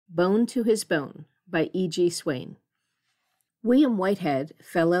Bone to His Bone by E.G Swain. William Whitehead,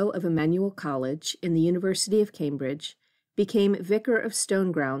 Fellow of Emmanuel College in the University of Cambridge, became Vicar of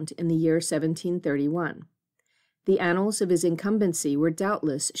Stoneground in the year 1731. The annals of his incumbency were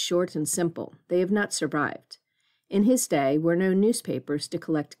doubtless short and simple. They have not survived. In his day were no newspapers to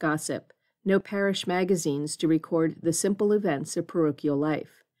collect gossip, no parish magazines to record the simple events of parochial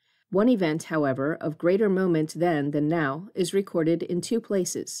life. One event, however, of greater moment then than now, is recorded in two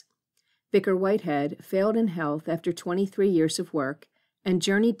places. Vicar Whitehead failed in health after 23 years of work and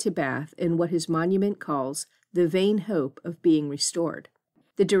journeyed to Bath in what his monument calls the vain hope of being restored.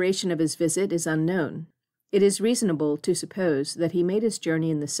 The duration of his visit is unknown. It is reasonable to suppose that he made his journey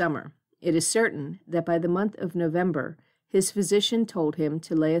in the summer. It is certain that by the month of November his physician told him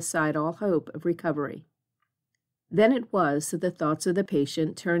to lay aside all hope of recovery. Then it was that the thoughts of the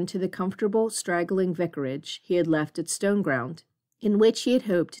patient turned to the comfortable, straggling vicarage he had left at Stoneground, in which he had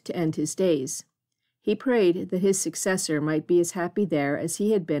hoped to end his days. He prayed that his successor might be as happy there as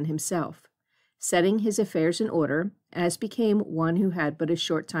he had been himself. Setting his affairs in order, as became one who had but a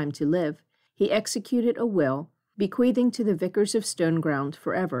short time to live, he executed a will, bequeathing to the vicars of Stoneground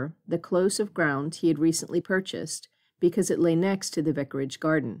forever the close of ground he had recently purchased, because it lay next to the vicarage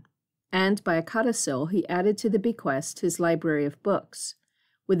garden. And by a codicil he added to the bequest his library of books.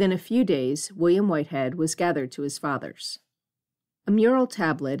 Within a few days William Whitehead was gathered to his fathers. A mural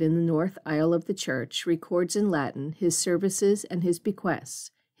tablet in the north aisle of the church records in Latin his services and his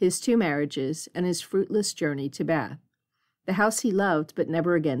bequests, his 2 marriages, and his fruitless journey to Bath. The house he loved but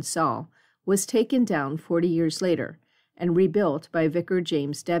never again saw was taken down 40 years later and rebuilt by Vicar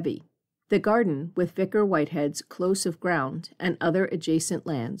James Devy. The garden, with Vicar Whitehead's close of ground and other adjacent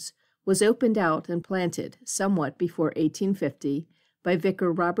lands, was opened out and planted somewhat before 1850 by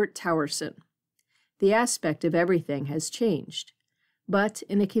Vicar Robert Towerson. The aspect of everything has changed, but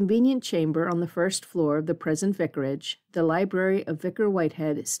in a convenient chamber on the first floor of the present vicarage, the library of Vicar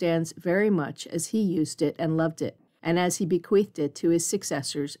Whitehead stands very much as he used it and loved it, and as he bequeathed it to his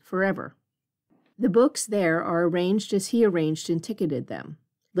successors forever. The books there are arranged as he arranged and ticketed them.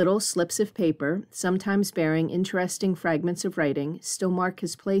 Little slips of paper, sometimes bearing interesting fragments of writing, still mark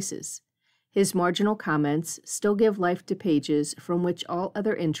his places. His marginal comments still give life to pages from which all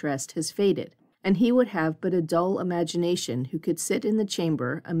other interest has faded, and he would have but a dull imagination who could sit in the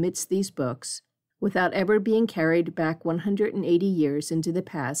chamber amidst these books, without ever being carried back 180 years into the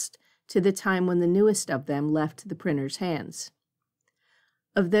past to the time when the newest of them left the printer's hands.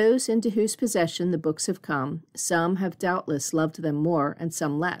 Of those into whose possession the books have come, some have doubtless loved them more and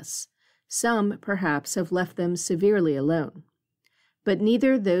some less. Some, perhaps, have left them severely alone. But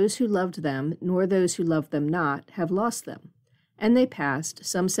neither those who loved them nor those who loved them not have lost them, and they passed,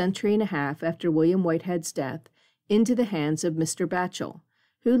 some century and a half after William Whitehead's death, into the hands of Mr. Batchel,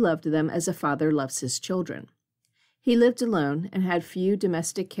 who loved them as a father loves his children. He lived alone and had few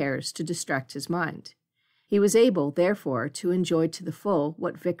domestic cares to distract his mind. He was able, therefore, to enjoy to the full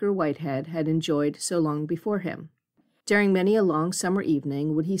what Vicar Whitehead had enjoyed so long before him. During many a long summer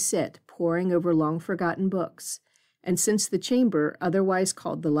evening would he sit poring over long-forgotten books, and since the chamber, otherwise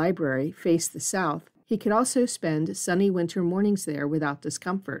called the library, faced the south, he could also spend sunny winter mornings there without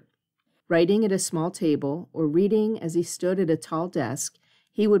discomfort. Writing at a small table, or reading as he stood at a tall desk,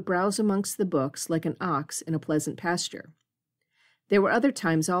 he would browse amongst the books like an ox in a pleasant pasture. There were other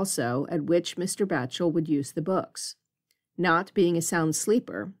times also at which Mr. Batchel would use the books. Not being a sound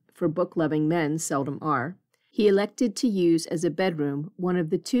sleeper, for book-loving men seldom are, he elected to use as a bedroom one of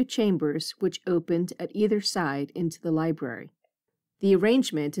the 2 chambers which opened at either side into the library. The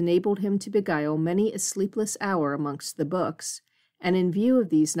arrangement enabled him to beguile many a sleepless hour amongst the books, and in view of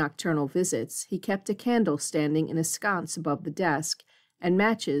these nocturnal visits he kept a candle standing in a sconce above the desk, and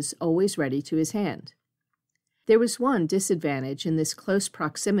matches always ready to his hand. There was one disadvantage in this close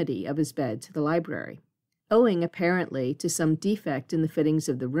proximity of his bed to the library. Owing apparently to some defect in the fittings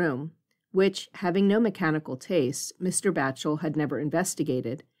of the room, which, having no mechanical taste, Mr. Batchel had never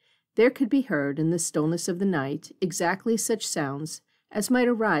investigated, there could be heard in the stillness of the night exactly such sounds as might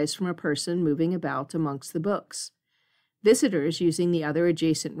arise from a person moving about amongst the books. Visitors using the other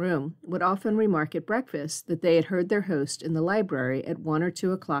adjacent room would often remark at breakfast that they had heard their host in the library at 1 or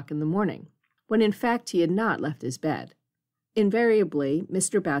 2 o'clock in the morning, when in fact he had not left his bed. Invariably,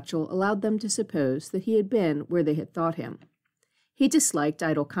 Mr. Batchel allowed them to suppose that he had been where they had thought him. He disliked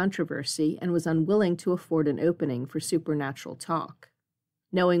idle controversy and was unwilling to afford an opening for supernatural talk.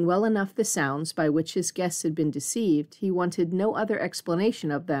 Knowing well enough the sounds by which his guests had been deceived, he wanted no other explanation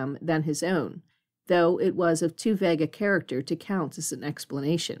of them than his own, though it was of too vague a character to count as an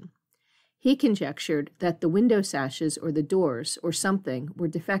explanation. He conjectured that the window sashes or the doors or something were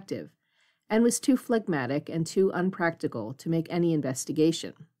defective, and was too phlegmatic and too unpractical to make any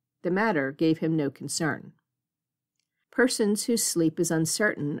investigation. The matter gave him no concern. Persons whose sleep is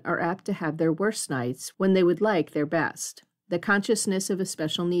uncertain are apt to have their worst nights when they would like their best. The consciousness of a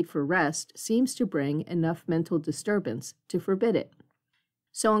special need for rest seems to bring enough mental disturbance to forbid it.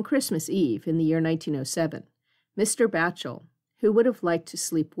 So on Christmas Eve, in the year 1907, Mr. Batchel, who would have liked to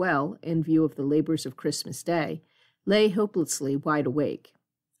sleep well in view of the labors of Christmas Day, lay hopelessly wide awake.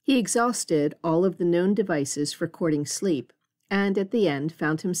 He exhausted all of the known devices for courting sleep, and at the end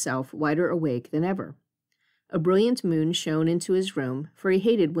found himself wider awake than ever. A brilliant moon shone into his room, for he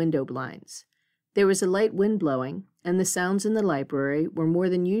hated window blinds. There was a light wind blowing, and the sounds in the library were more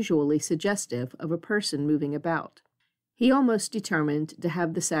than usually suggestive of a person moving about. He almost determined to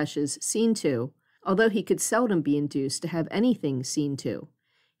have the sashes seen to, although he could seldom be induced to have anything seen to.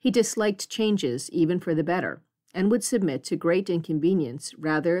 He disliked changes even for the better, and would submit to great inconvenience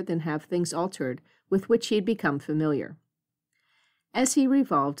rather than have things altered with which he had become familiar. As he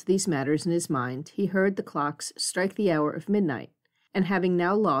revolved these matters in his mind, he heard the clocks strike the hour of midnight, and having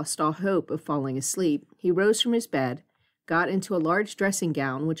now lost all hope of falling asleep, he rose from his bed, got into a large dressing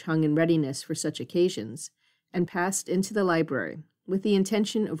gown which hung in readiness for such occasions, and passed into the library, with the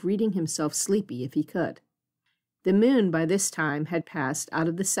intention of reading himself sleepy if he could. The moon by this time had passed out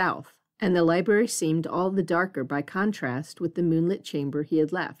of the south, and the library seemed all the darker by contrast with the moonlit chamber he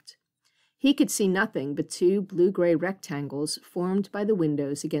had left. He could see nothing but two blue-gray rectangles formed by the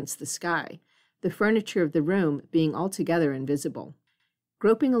windows against the sky, the furniture of the room being altogether invisible.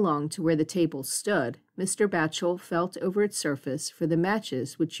 Groping along to where the table stood, Mr. Batchel felt over its surface for the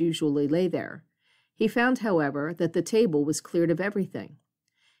matches which usually lay there. He found, however, that the table was cleared of everything.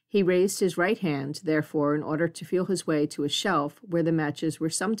 He raised his right hand, therefore, in order to feel his way to a shelf where the matches were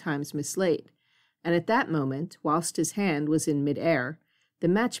sometimes mislaid, and at that moment, whilst his hand was in mid-air, the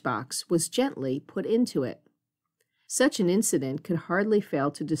matchbox was gently put into it. Such an incident could hardly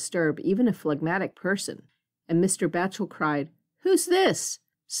fail to disturb even a phlegmatic person, and Mr. Batchel cried, "Who's this?"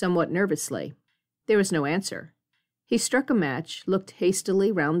 somewhat nervously. There was no answer. He struck a match, looked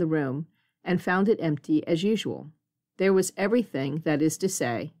hastily round the room, and found it empty as usual. There was everything, that is to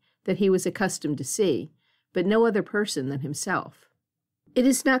say, that he was accustomed to see, but no other person than himself. It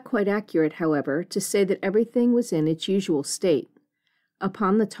is not quite accurate, however, to say that everything was in its usual state.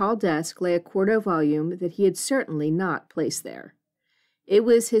 Upon the tall desk lay a quarto volume that he had certainly not placed there. It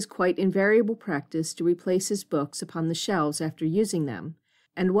was his quite invariable practice to replace his books upon the shelves after using them,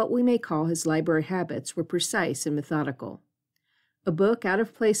 and what we may call his library habits were precise and methodical. A book out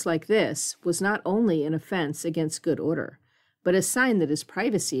of place like this was not only an offense against good order, but a sign that his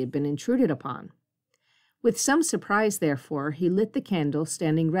privacy had been intruded upon. With some surprise, therefore, he lit the candle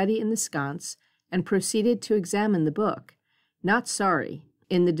standing ready in the sconce and proceeded to examine the book, not sorry,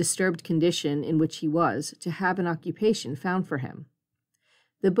 in the disturbed condition in which he was, to have an occupation found for him.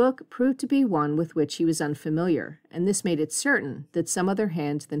 The book proved to be one with which he was unfamiliar, and this made it certain that some other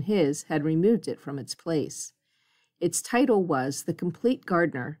hand than his had removed it from its place. Its title was The Complete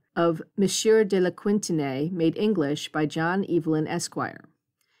Gardener of Monsieur de la Quintinay, made English by John Evelyn, Esquire.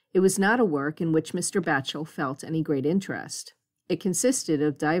 It was not a work in which Mr. Batchel felt any great interest. It consisted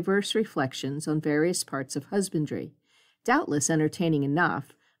of diverse reflections on various parts of husbandry, doubtless entertaining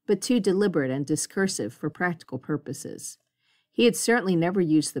enough, but too deliberate and discursive for practical purposes. He had certainly never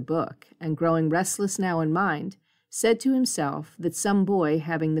used the book, and growing restless now in mind, said to himself that some boy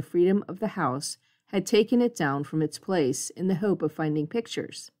having the freedom of the house had taken it down from its place in the hope of finding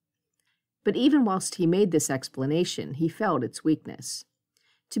pictures. But even whilst he made this explanation, he felt its weakness.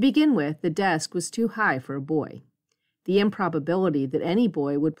 To begin with, the desk was too high for a boy. The improbability that any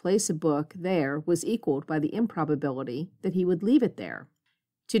boy would place a book there was equaled by the improbability that he would leave it there.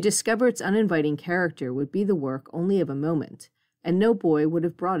 To discover its uninviting character would be the work only of a moment, and no boy would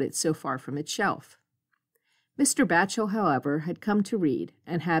have brought it so far from its shelf. Mr. Batchel, however, had come to read,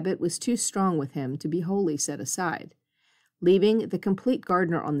 and habit was too strong with him to be wholly set aside. Leaving The Complete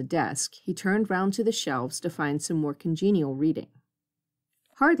Gardener on the desk, he turned round to the shelves to find some more congenial reading.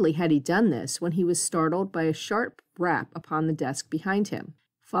 Hardly had he done this when he was startled by a sharp rap upon the desk behind him,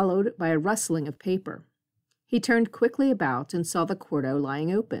 followed by a rustling of paper. He turned quickly about and saw the quarto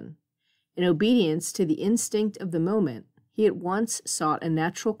lying open. In obedience to the instinct of the moment, he at once sought a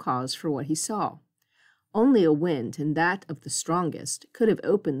natural cause for what he saw. Only a wind, and that of the strongest, could have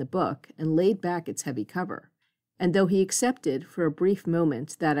opened the book and laid back its heavy cover, and though he accepted for a brief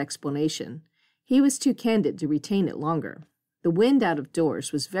moment that explanation, he was too candid to retain it longer. The wind out of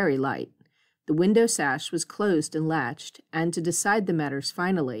doors was very light. The window sash was closed and latched, and to decide the matters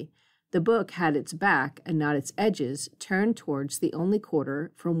finally, The book had its back, and not its edges, turned towards the only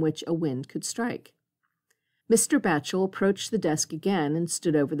quarter from which a wind could strike. Mr. Batchel approached the desk again and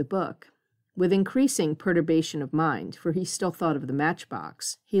stood over the book. With increasing perturbation of mind, for he still thought of the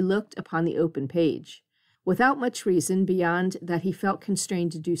matchbox, he looked upon the open page. Without much reason beyond that he felt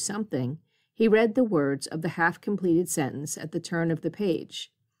constrained to do something, he read the words of the half-completed sentence at the turn of the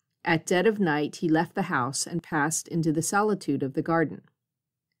page. At dead of night he left the house and passed into the solitude of the garden.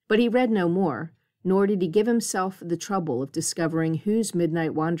 But he read no more, nor did he give himself the trouble of discovering whose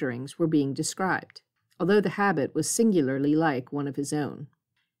midnight wanderings were being described, although the habit was singularly like one of his own.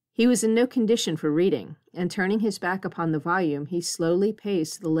 He was in no condition for reading, and turning his back upon the volume, he slowly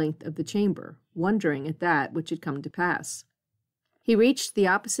paced the length of the chamber, wondering at that which had come to pass. He reached the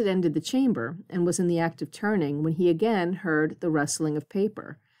opposite end of the chamber, and was in the act of turning, when he again heard the rustling of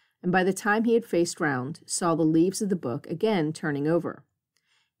paper, and by the time he had faced round, saw the leaves of the book again turning over.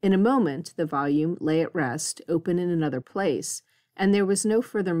 In a moment the volume lay at rest, open in another place, and there was no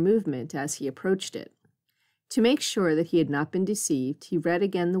further movement as he approached it. To make sure that he had not been deceived, he read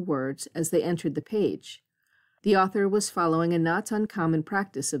again the words as they entered the page. The author was following a not uncommon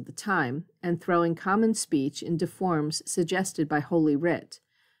practice of the time, and throwing common speech into forms suggested by Holy Writ.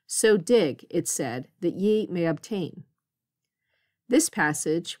 So dig, it said, that ye may obtain. This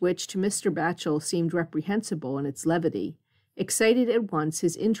passage, which to Mr. Batchel seemed reprehensible in its levity, excited at once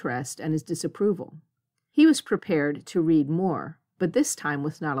his interest and his disapproval. He was prepared to read more, but this time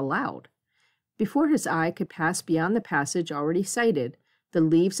was not allowed. Before his eye could pass beyond the passage already cited, the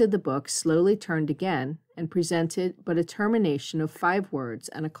leaves of the book slowly turned again, and presented but a termination of 5 words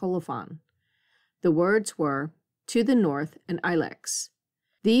and a colophon. The words were, "To the north and ilex."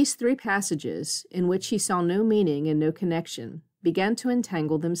 These 3 passages, in which he saw no meaning and no connection, began to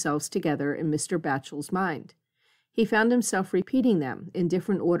entangle themselves together in Mr. Batchel's mind. He found himself repeating them in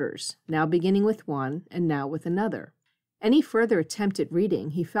different orders, now beginning with one and now with another. Any further attempt at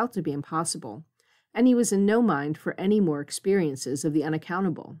reading he felt to be impossible, and he was in no mind for any more experiences of the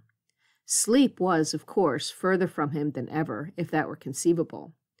unaccountable. Sleep was, of course, further from him than ever, if that were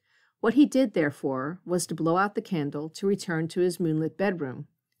conceivable. What he did, therefore, was to blow out the candle, to return to his moonlit bedroom,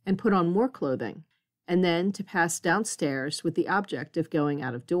 and put on more clothing, and then to pass downstairs with the object of going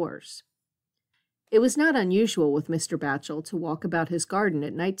out of doors. It was not unusual with Mr. Batchel to walk about his garden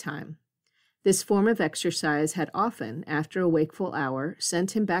at night time. This form of exercise had often, after a wakeful hour,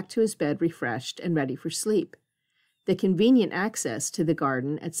 sent him back to his bed refreshed and ready for sleep. The convenient access to the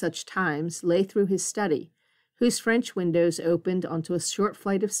garden at such times lay through his study, whose French windows opened onto a short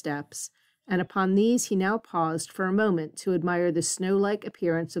flight of steps, and upon these he now paused for a moment to admire the snow-like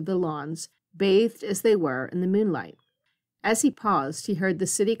appearance of the lawns, bathed as they were in the moonlight. As he paused, he heard the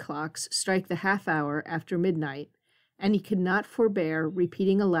city clocks strike the half-hour after midnight, and he could not forbear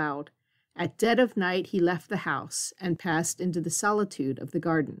repeating aloud, "At dead of night he left the house, and passed into the solitude of the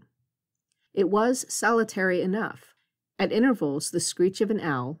garden." It was solitary enough. At intervals the screech of an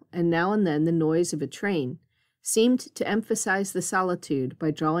owl, and now and then the noise of a train, seemed to emphasize the solitude by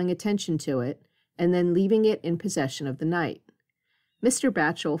drawing attention to it, and then leaving it in possession of the night. Mr.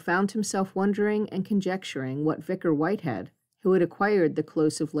 Batchel found himself wondering and conjecturing what Vicar Whitehead, who had acquired the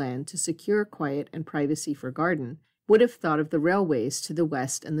close of land to secure quiet and privacy for garden, would have thought of the railways to the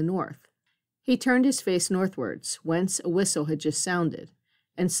west and the north. He turned his face northwards, whence a whistle had just sounded,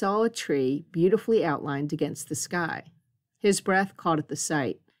 and saw a tree beautifully outlined against the sky. His breath caught at the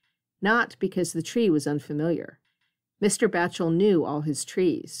sight, not because the tree was unfamiliar. Mr. Batchel knew all his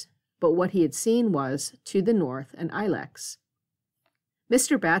trees, but what he had seen was, "To the north, an ilex."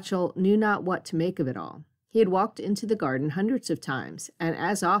 Mr. Batchel knew not what to make of it all. He had walked into the garden hundreds of times, and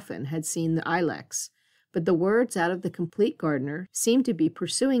as often had seen the ilex, but the words out of the Complete Gardener seemed to be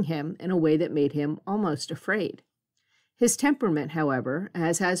pursuing him in a way that made him almost afraid. His temperament, however,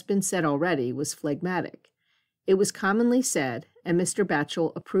 as has been said already, was phlegmatic. It was commonly said, and Mr.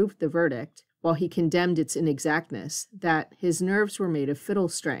 Batchel approved the verdict, while he condemned its inexactness, that his nerves were made of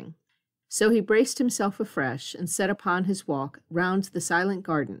fiddle-string. So he braced himself afresh and set upon his walk round the silent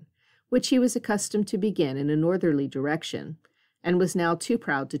garden, which he was accustomed to begin in a northerly direction, and was now too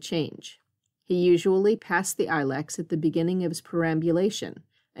proud to change. He usually passed the ilex at the beginning of his perambulation,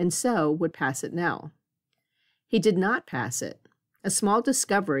 and so would pass it now. He did not pass it. A small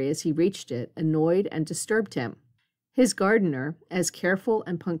discovery as he reached it annoyed and disturbed him. His gardener, as careful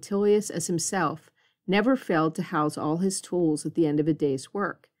and punctilious as himself, never failed to house all his tools at the end of a day's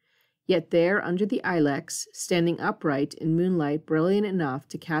work. Yet there, under the ilex, standing upright in moonlight brilliant enough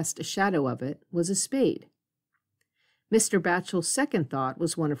to cast a shadow of it, was a spade. Mr. Batchel's second thought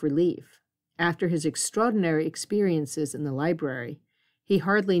was one of relief. After his extraordinary experiences in the library, He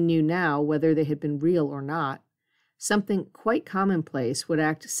hardly knew now whether they had been real or not. Something quite commonplace would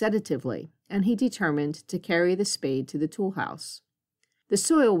act sedatively, and he determined to carry the spade to the tool house. The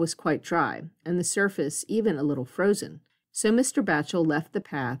soil was quite dry, and the surface even a little frozen, so Mr. Batchel left the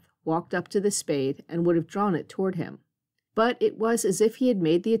path, walked up to the spade, and would have drawn it toward him. But it was as if he had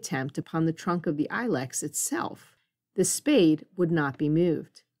made the attempt upon the trunk of the ilex itself. The spade would not be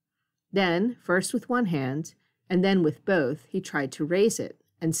moved. Then, first with one hand, and then with both, he tried to raise it,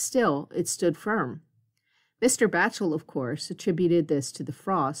 and still it stood firm. Mr. Batchel, of course, attributed this to the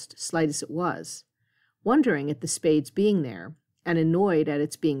frost, slight as it was. Wondering at the spade's being there, and annoyed at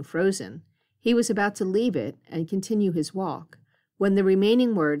its being frozen, he was about to leave it and continue his walk, when the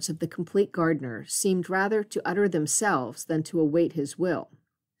remaining words of the complete gardener seemed rather to utter themselves than to await his will.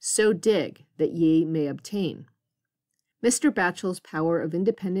 "So dig, that ye may obtain." Mr. Batchel's power of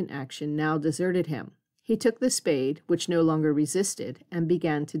independent action now deserted him. He took the spade, which no longer resisted, and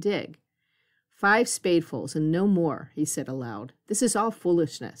began to dig. 5 spadefuls and no more, he said aloud. This is all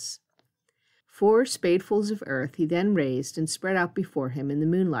foolishness. 4 spadefuls of earth he then raised and spread out before him in the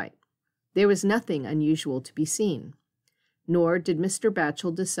moonlight. There was nothing unusual to be seen. Nor did Mr.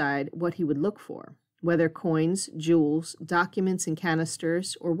 Batchel decide what he would look for, whether coins, jewels, documents and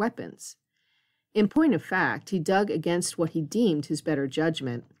canisters, or weapons. In point of fact, he dug against what he deemed his better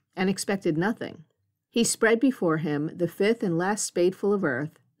judgment, and expected nothing. He spread before him the 5th and last spadeful of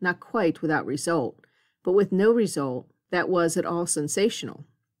earth, not quite without result, but with no result that was at all sensational.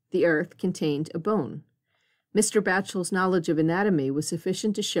 The earth contained a bone. Mr. Batchel's knowledge of anatomy was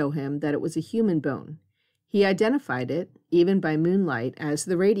sufficient to show him that it was a human bone. He identified it, even by moonlight, as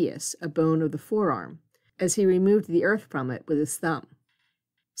the radius, a bone of the forearm, as he removed the earth from it with his thumb.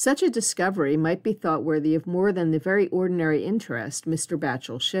 Such a discovery might be thought worthy of more than the very ordinary interest Mr.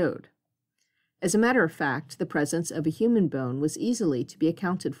 Batchel showed. As a matter of fact, the presence of a human bone was easily to be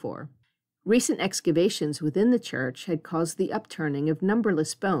accounted for. Recent excavations within the church had caused the upturning of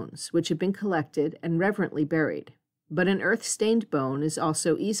numberless bones, which had been collected and reverently buried. But an earth-stained bone is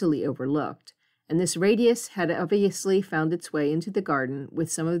also easily overlooked, and this radius had obviously found its way into the garden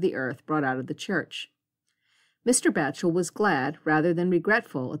with some of the earth brought out of the church. Mr. Batchel was glad rather than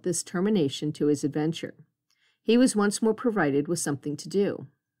regretful at this termination to his adventure. He was once more provided with something to do.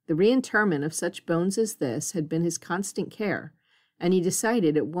 The reinterment of such bones as this had been his constant care, and he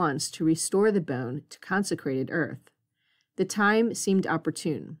decided at once to restore the bone to consecrated earth. The time seemed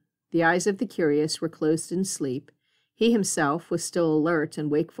opportune. The eyes of the curious were closed in sleep. He himself was still alert and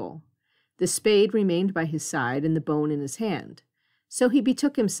wakeful. The spade remained by his side and the bone in his hand. So he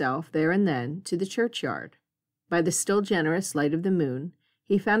betook himself there and then to the churchyard. By the still generous light of the moon,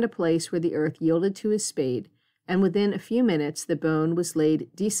 he found a place where the earth yielded to his spade, and within a few minutes the bone was laid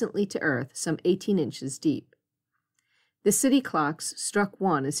decently to earth some 18 inches deep. The city clocks struck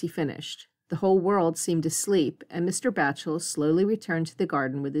 1 as he finished. The whole world seemed asleep, and Mr. Batchel slowly returned to the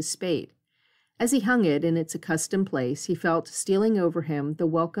garden with his spade. As he hung it in its accustomed place, he felt stealing over him the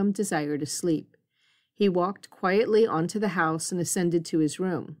welcome desire to sleep. He walked quietly on to the house and ascended to his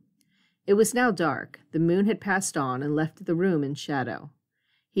room. It was now dark. The moon had passed on and left the room in shadow.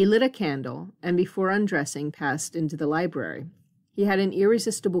 He lit a candle, and before undressing passed into the library. He had an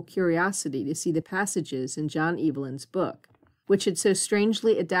irresistible curiosity to see the passages in John Evelyn's book, which had so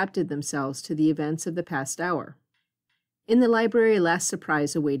strangely adapted themselves to the events of the past hour. In the library a last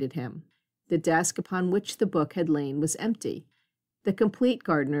surprise awaited him. The desk upon which the book had lain was empty. The complete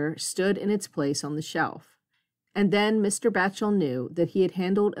gardener stood in its place on the shelf. And then Mr. Batchel knew that he had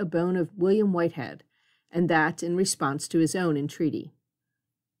handled a bone of William Whitehead, and that in response to his own entreaty.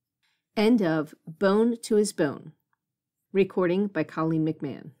 End of Bone to His Bone. Recording by Colleen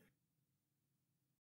McMahon.